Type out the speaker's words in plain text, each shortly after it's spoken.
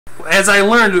as I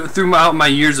learned throughout my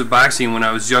years of boxing when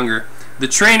I was younger, the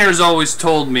trainers always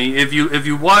told me if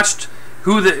you watched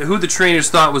who the trainers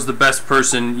thought was the best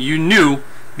person, you knew,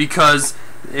 because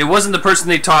it wasn't the person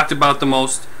they talked about the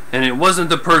most, and it wasn't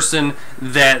the person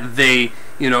that they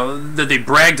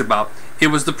bragged about. It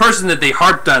was the person that they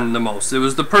harped on the most. It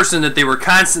was the person that they were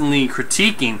constantly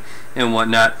critiquing and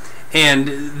whatnot. And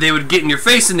they would get in your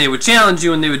face and they would challenge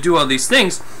you and they would do all these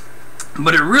things.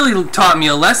 But it really taught me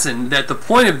a lesson that the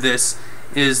point of this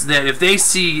is that if they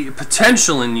see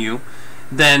potential in you,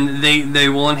 then they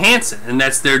will enhance it, and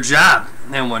that's their job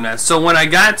and whatnot. So when I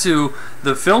got to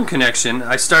the Film Connection,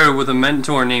 I started with a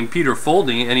mentor named Peter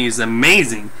Foldy, and he's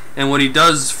amazing. And what he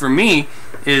does for me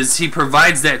is he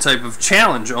provides that type of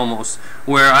challenge almost,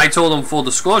 where I told him, full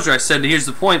disclosure, I said, here's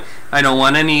the point, I don't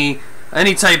want any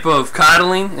type of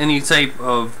coddling, any type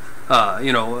of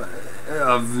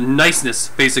of niceness,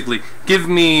 basically. Give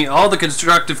me all the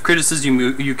constructive criticism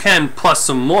you can, plus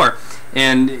some more.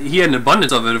 And he had an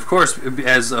abundance of it, of course,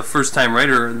 as a first-time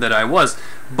writer that I was.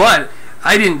 But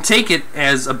I didn't take it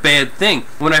as a bad thing.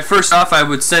 When I first off, I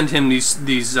would send him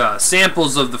these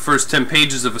samples of the first 10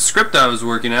 pages of a script I was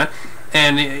working on.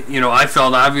 And, I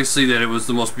felt obviously that it was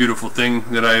the most beautiful thing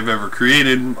that I've ever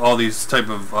created, all these type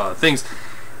of things.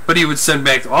 But he would send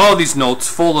back all these notes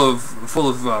full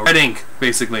of red ink,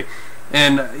 basically.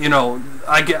 And,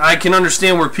 I can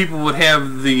understand where people would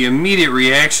have the immediate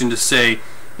reaction to say,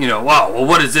 wow, well,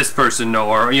 what does this person know?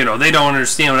 Or, they don't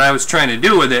understand what I was trying to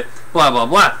do with it, blah, blah,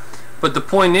 blah. But the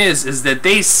point is that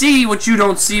they see what you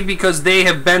don't see because they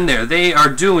have been there. They are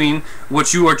doing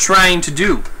what you are trying to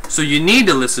do. So you need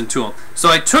to listen to them. So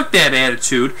I took that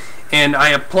attitude and I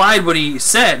applied what he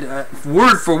said,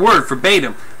 word for word,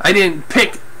 verbatim. I didn't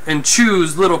pick and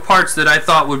choose little parts that I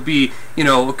thought would be,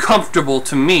 comfortable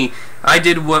to me. I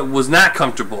did what was not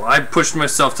comfortable. I pushed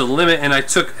myself to the limit, and I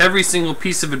took every single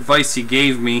piece of advice he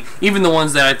gave me, even the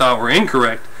ones that I thought were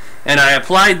incorrect, and I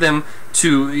applied them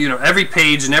to every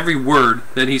page and every word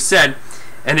that he said,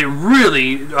 and it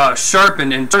really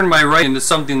sharpened and turned my writing into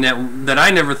something that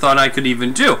I never thought I could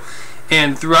even do.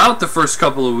 And throughout the first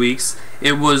couple of weeks,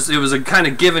 it was a kind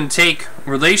of give and take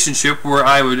relationship where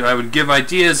I would give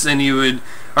ideas and he would,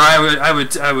 or I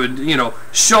would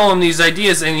show him these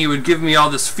ideas and he would give me all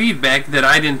this feedback that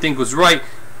I didn't think was right.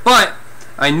 But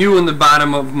I knew in the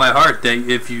bottom of my heart that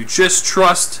if you just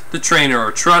trust the trainer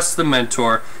or trust the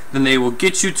mentor, then they will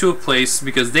get you to a place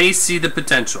because they see the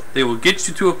potential. They will get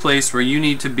you to a place where you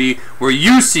need to be, where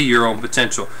you see your own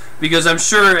potential. Because I'm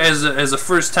sure as a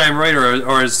first-time writer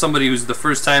or as somebody who's the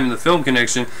first time in the Film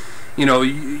Connection,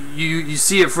 you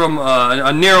see it from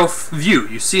a narrow view.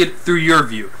 You see it through your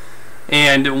view.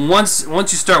 And once you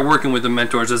start working with the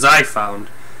mentors, as I found,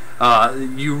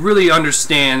 you really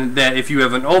understand that if you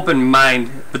have an open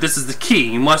mind, but this is the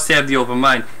key, you must have the open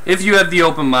mind. If you have the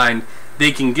open mind,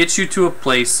 they can get you to a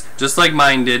place just like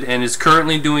mine did and is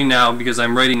currently doing now, because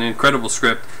I'm writing an incredible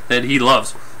script that he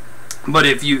loves. But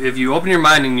if you open your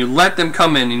mind and you let them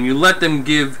come in and you let them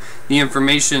give the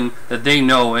information that they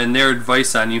know and their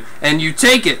advice on you, and you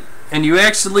take it and you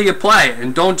actually apply it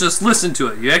and don't just listen to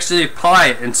it, you actually apply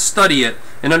it and study it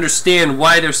and understand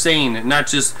why they're saying it, not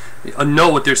just know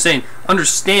what they're saying,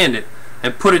 understand it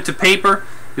and put it to paper,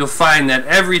 you'll find that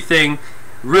everything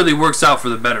really works out for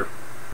the better.